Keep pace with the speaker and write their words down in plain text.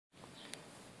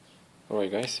Alright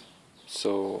guys,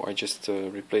 so I just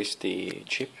replaced the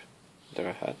chip that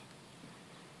I had.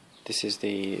 This is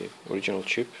the original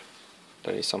chip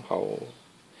that is somehow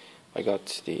I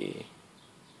got the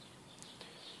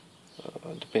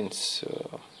pins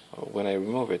when I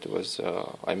remove it was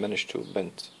I managed to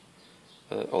bend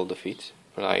all the feet,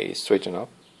 but I straighten up,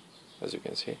 as you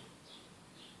can see.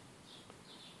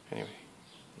 Anyway,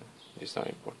 it's not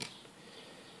important.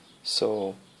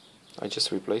 So I just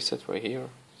replaced it right here,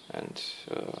 and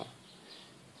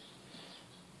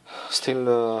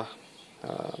still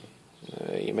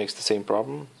it makes the same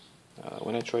problem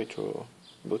when I try to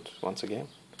boot once again.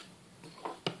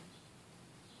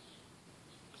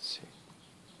 Let's see.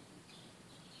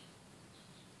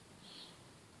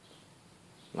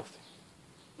 Nothing.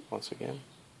 Once again,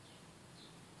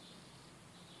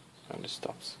 and it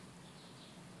stops.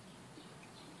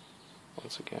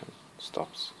 Once again,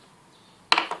 stops.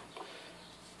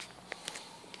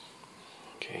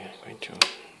 Okay, I'm going to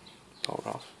power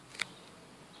off,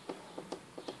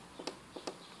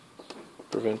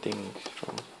 preventing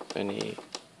from any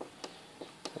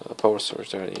power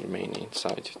source that remain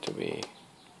inside to be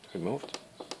removed.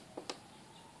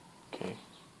 Okay,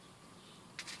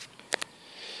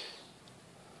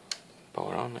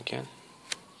 power on again,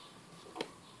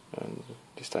 and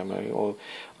this time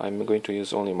I'm going to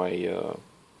use only my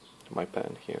my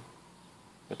pen here,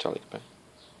 metallic pen.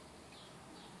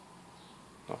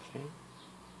 Nothing.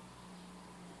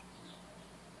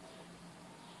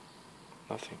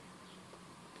 Nothing.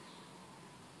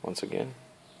 Once again.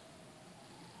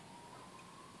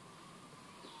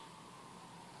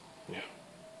 Yeah.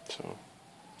 So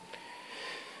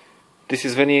this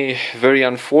is very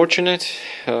unfortunate.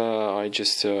 I'm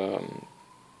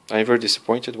very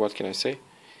disappointed. What can I say?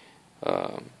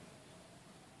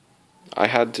 I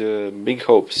had big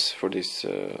hopes for this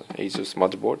Asus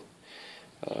motherboard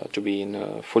to be in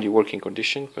a fully working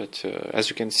condition, but as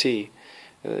you can see,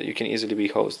 you can easily be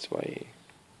housed by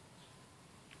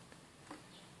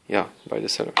the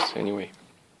sellers. Anyway,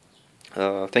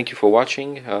 thank you for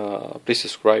watching. Please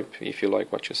subscribe if you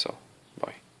like what you saw.